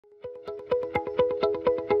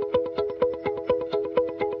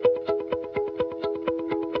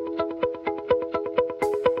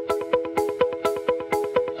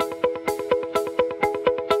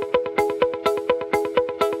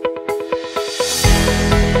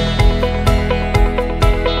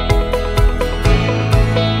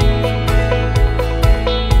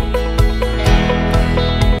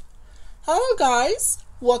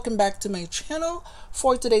welcome back to my channel.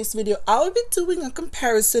 For today's video, I'll be doing a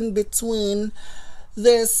comparison between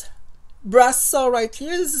this BRASSO right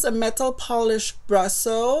here. This is a metal polish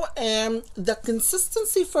BRASSO, and the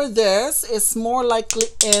consistency for this is more likely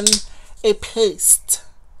in a paste.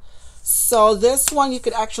 So this one, you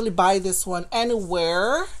could actually buy this one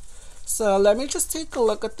anywhere. So let me just take a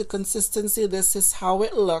look at the consistency. This is how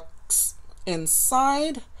it looks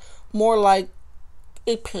inside, more like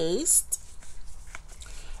a paste.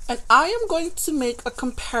 And I am going to make a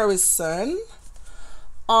comparison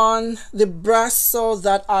on the BRASSO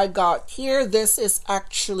that I got here. This is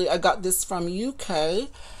actually, I got this from UK,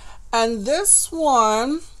 and this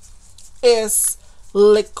one is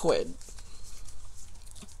liquid.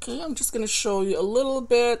 Okay, I'm just going to show you a little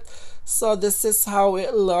bit. So this is how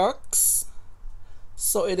it looks.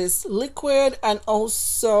 So it is liquid, and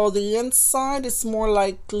also the inside is more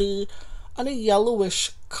likely on a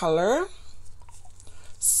yellowish color.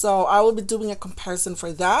 So I will be doing a comparison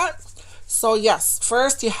for that. So yes,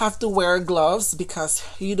 first you have to wear gloves because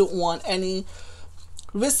you don't want any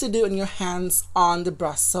residue in your hands on the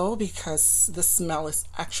BRASSO, because the smell is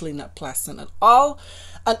actually not pleasant at all.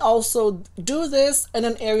 And also do this in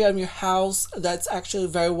an area of your house that's actually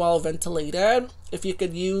very well ventilated. If you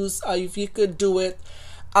could do it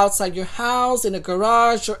outside your house, in a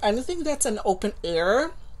garage, or anything that's an open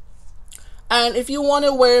air. And if you want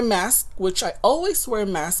to wear a mask, which I always wear a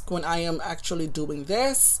mask when I am actually doing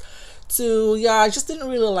this, I just didn't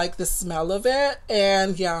really like the smell of it,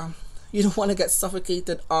 and yeah, you don't want to get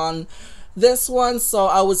suffocated on this one. So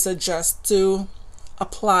I would suggest to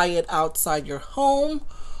apply it outside your home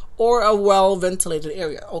or a well ventilated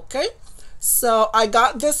area. Okay, so I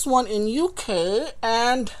got this one in UK,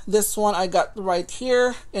 and this one I got right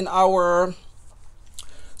here in our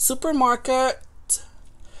supermarket.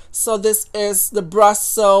 So this is the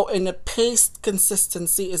BRASSO in a paste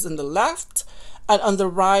consistency is in the left, and on the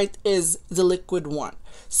right is the liquid one.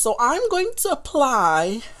 So I'm going to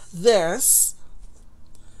apply this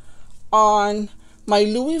on my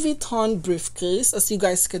Louis Vuitton briefcase. As you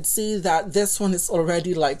guys can see, that this one is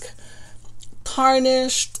already like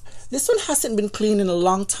tarnished. This one hasn't been cleaned in a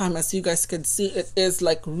long time. As you guys can see, it is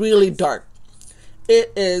like really dark.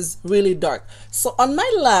 It is really dark. So on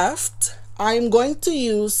my left, I'm going to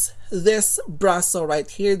use this BRASSO right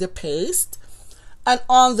here, the paste, and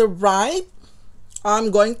on the right I'm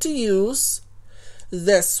going to use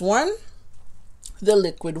this one, the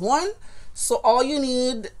liquid one. So all you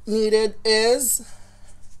needed is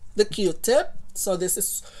the Q-tip. So this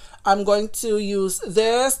is, I'm going to use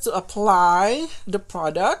this to apply the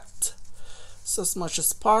product. So as much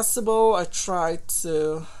as possible, I try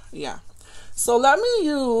to, yeah. So let me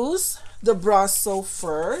use the BRASSO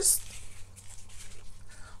first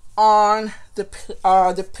on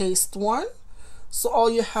the paste one. So all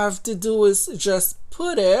you have to do is just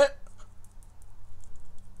put it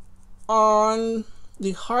on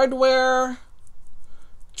the hardware,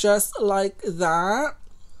 just like that.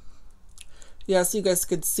 Yes, you guys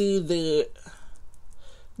could see the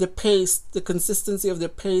paste, the consistency of the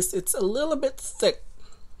paste. It's a little bit thick.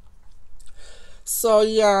 So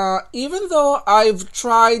yeah, even though I've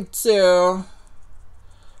tried to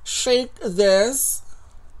shake this,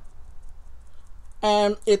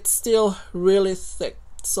 and it's still really thick.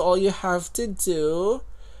 So all you have to do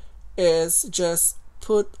is just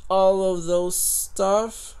put all of those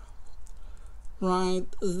stuff right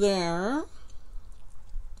there.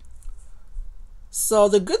 So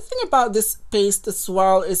the good thing about this paste as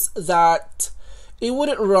well is that it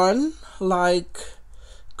wouldn't run like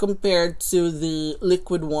compared to the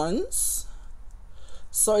liquid ones.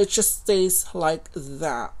 So it just stays like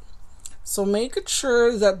that. So make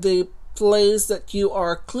sure that the place that you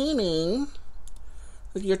are cleaning,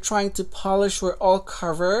 that you're trying to polish, we're all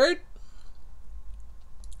covered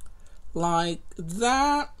like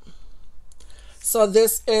that. So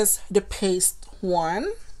this is the paste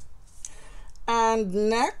one, and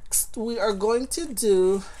next we are going to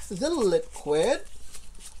do the liquid.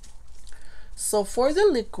 So for the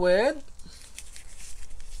liquid,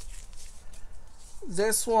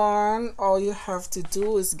 this one, all you have to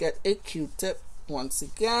do is get a Q-tip once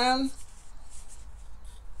again.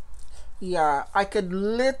 Yeah, I could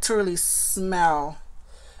literally smell.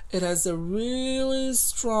 It has a really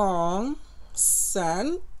strong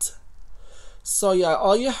scent. So yeah,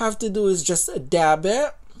 all you have to do is just dab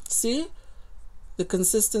it. See? The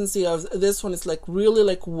consistency of this one is like really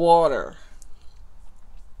like water.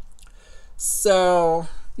 So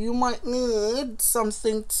you might need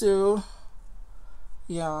something to,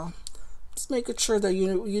 yeah, just make sure that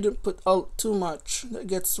you don't put out too much that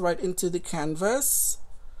gets right into the canvas.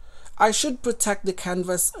 I should protect the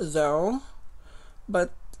canvas though,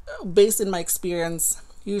 but based in my experience,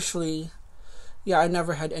 usually, yeah, I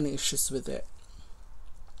never had any issues with it.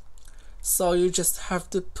 So you just have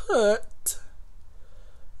to put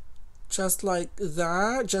just like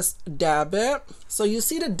that, just dab it. So you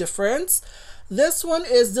see the difference. This one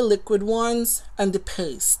is the liquid ones and the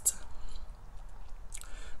paste.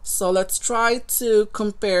 So let's try to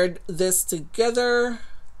compare this together.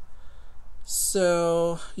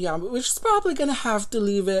 So yeah, we're just probably gonna have to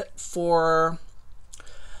leave it for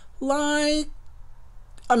like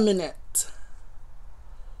a minute.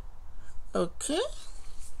 Okay,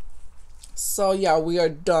 so yeah, we are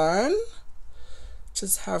done.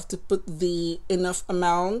 Just have to put the enough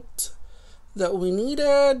amount that we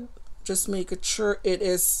needed. Just make it sure it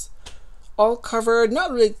is all covered,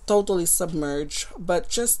 not really totally submerged, but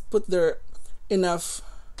just put the enough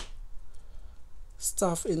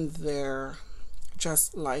stuff in there,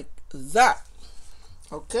 just like that.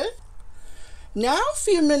 Okay, now a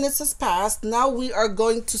few minutes has passed. Now we are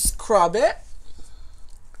going to scrub it.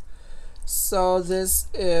 So this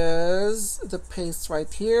is the paste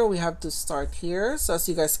right here. We have to start here. So as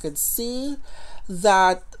you guys can see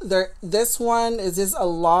that this one is a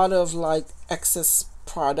lot of like excess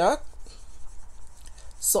product.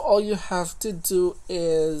 So all you have to do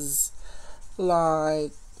is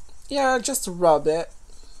like, yeah, just rub it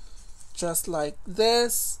just like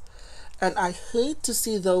this. And I hate to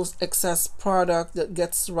see those excess product that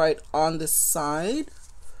gets right on the side.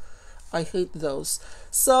 I hate those.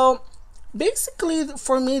 So basically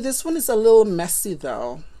for me, this one is a little messy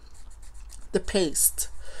though, the paste.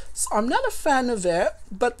 So I'm not a fan of it,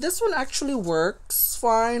 but this one actually works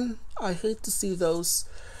fine. I hate to see those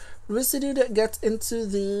residue that gets into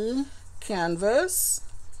the canvas.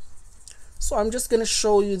 So I'm just going to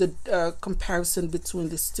show you the comparison between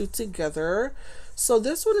these two together. So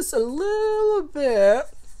this one is a little bit,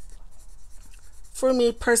 for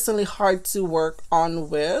me personally, hard to work on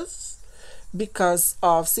with because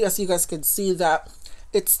of, see, as you guys can see that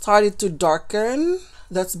it started to darken.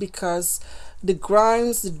 That's because the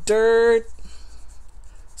grimes, the dirt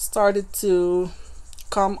started to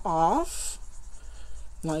come off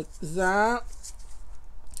like that.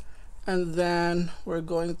 And then we're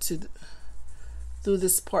going to do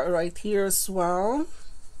this part right here as well.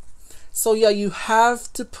 So yeah, you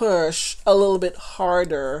have to push a little bit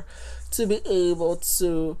harder to be able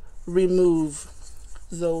to remove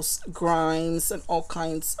those grimes and all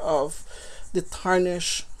kinds of the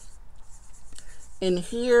tarnish in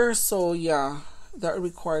here. So yeah, that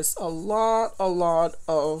requires a lot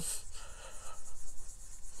of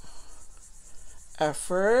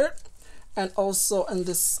effort. And also in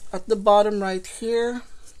this at the bottom right here,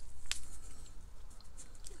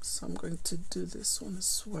 so I'm going to do this one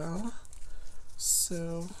as well.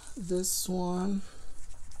 So this one,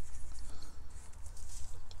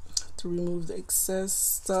 to remove the excess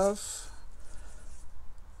stuff.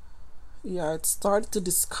 Yeah, it started to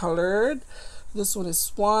discolored. This one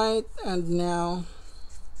is white, and now,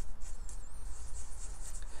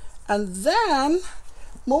 and then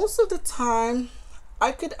most of the time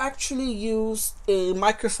I could actually use a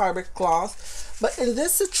microfiber cloth, but in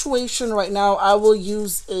this situation right now I will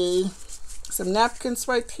use some napkins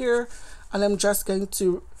right here, and I'm just going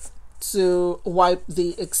to wipe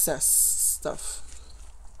the excess stuff.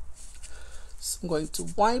 So I'm going to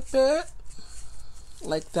wipe it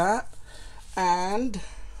like that. And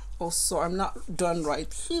also I'm not done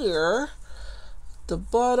right here, the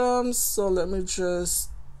bottom, so let me just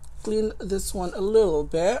clean this one a little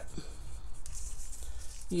bit.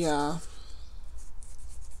 Yeah,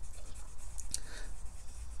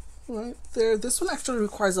 right there. This one actually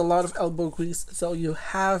requires a lot of elbow grease, so you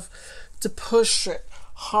have to push it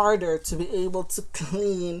harder to be able to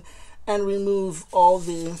clean and remove all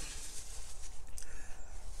the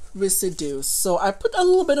residue. So I put a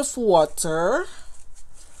little bit of water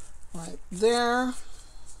right there,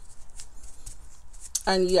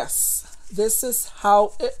 and yes, this is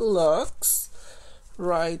how it looks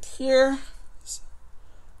right here.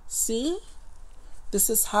 See, this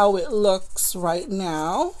is how it looks right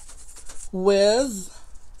now with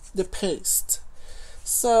the paste.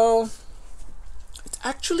 So it's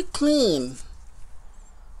actually clean,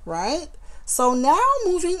 right? So now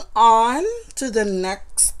moving on to the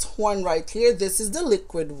next one right here. This is the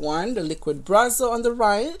liquid one, the liquid BRASSO on the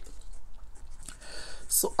right.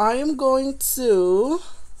 So I am going to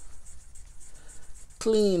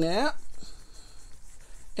clean it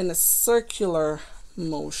in a circular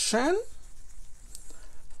motion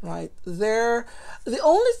right there. The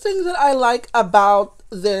only thing that I like about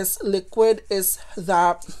this liquid is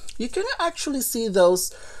that you can actually see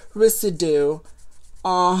those residue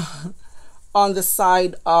on the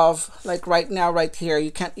side of, like right now, right here.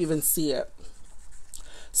 You can't even see it.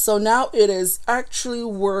 So now it is actually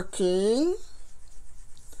working,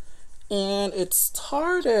 and it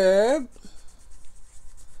started.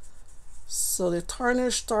 So the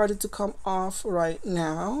tarnish started to come off right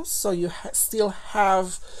now. So you still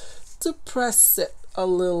have to press it a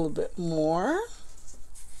little bit more.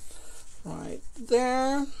 Right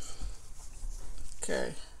there.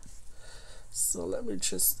 Okay. So let me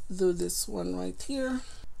just do this one right here.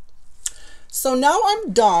 So now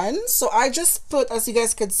I'm done. So I just put, as you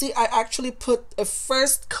guys can see, I actually put a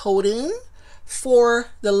first coating for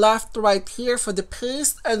the left right here for the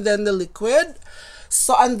paste, and then the liquid.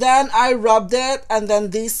 So, and then I rubbed it, and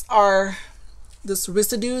then these are this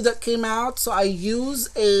residue that came out. So I use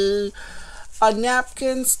a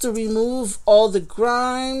napkins to remove all the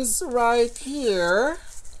grimes right here,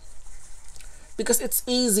 because it's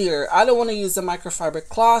easier. I don't want to use a microfiber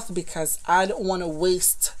cloth because I don't want to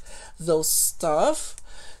waste those stuff.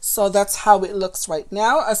 So that's how it looks right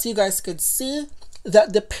now. As you guys can see,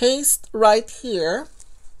 that the paste right here,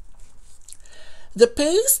 the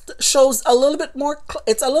paste shows a little bit more,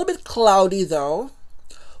 it's a little bit cloudy though,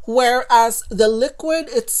 whereas the liquid,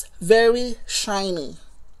 it's very shiny.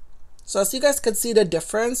 So as you guys can see the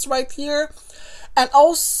difference right here. And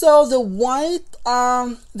also the white,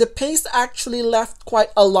 the paste actually left quite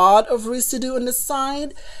a lot of residue on the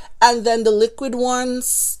side, and then the liquid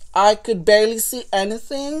ones, I could barely see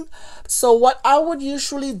anything. So what I would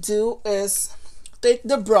usually do is take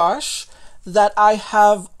the brush that I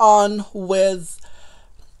have on with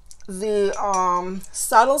the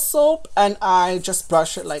saddle soap, and I just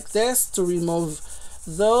brush it like this to remove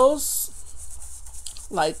those,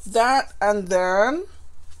 like that, and then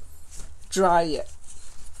dry it.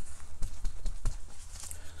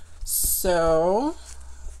 So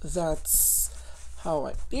that's how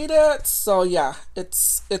I did it. So yeah,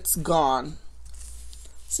 it's gone.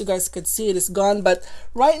 So you guys can see it is gone. But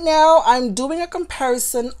right now I'm doing a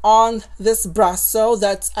comparison on this BRASSO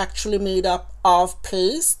that's actually made up of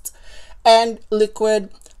paste and liquid.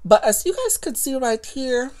 But as you guys can see right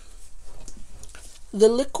here, the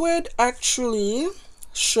liquid actually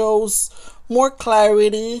shows more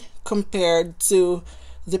clarity compared to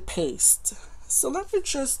the paste. So let me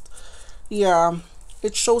just, yeah,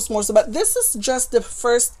 it shows more. So, but this is just the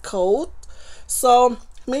first coat. So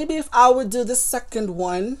maybe if I would do the second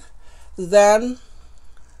one, then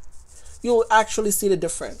you'll actually see the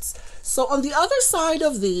difference. So on the other side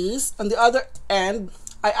of these, on the other end,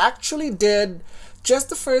 I actually did just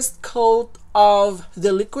the first coat of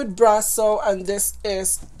the liquid BRASSO, and this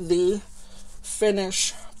is the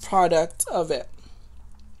finished product of it.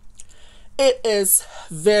 It is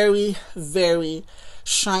very, very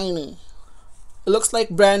shiny. It looks like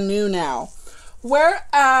brand new now.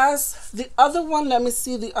 Whereas the other one, let me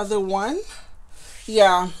see the other one.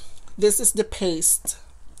 Yeah, this is the paste.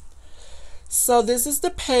 So this is the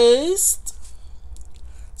paste.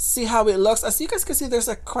 See how it looks. As you guys can see, there's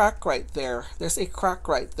a crack right there. There's a crack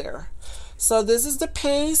right there. So this is the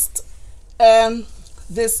paste, and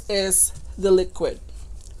this is the liquid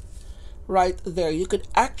right there. You could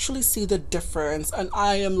actually see the difference, and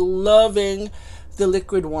I am loving the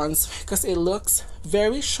liquid ones because it looks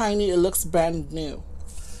very shiny. It looks brand new.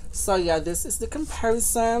 So yeah, this is the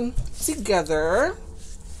comparison together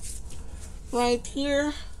right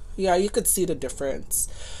here. Yeah, you could see the difference.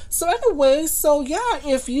 So anyway, so yeah,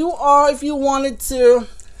 if you wanted to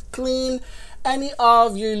clean any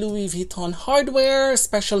of your Louis Vuitton hardware,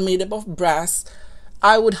 special made up of brass,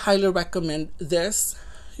 I would highly recommend this.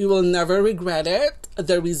 You will never regret it,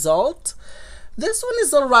 the result. This one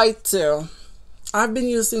is alright too. I've been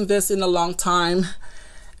using this in a long time,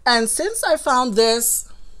 and since I found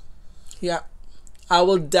this, yeah, I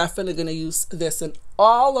will definitely gonna use this in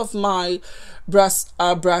all of my brass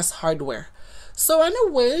hardware. So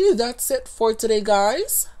anyway, that's it for today,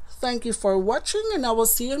 guys. Thank you for watching, and I will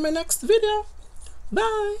see you in my next video.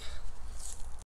 Bye.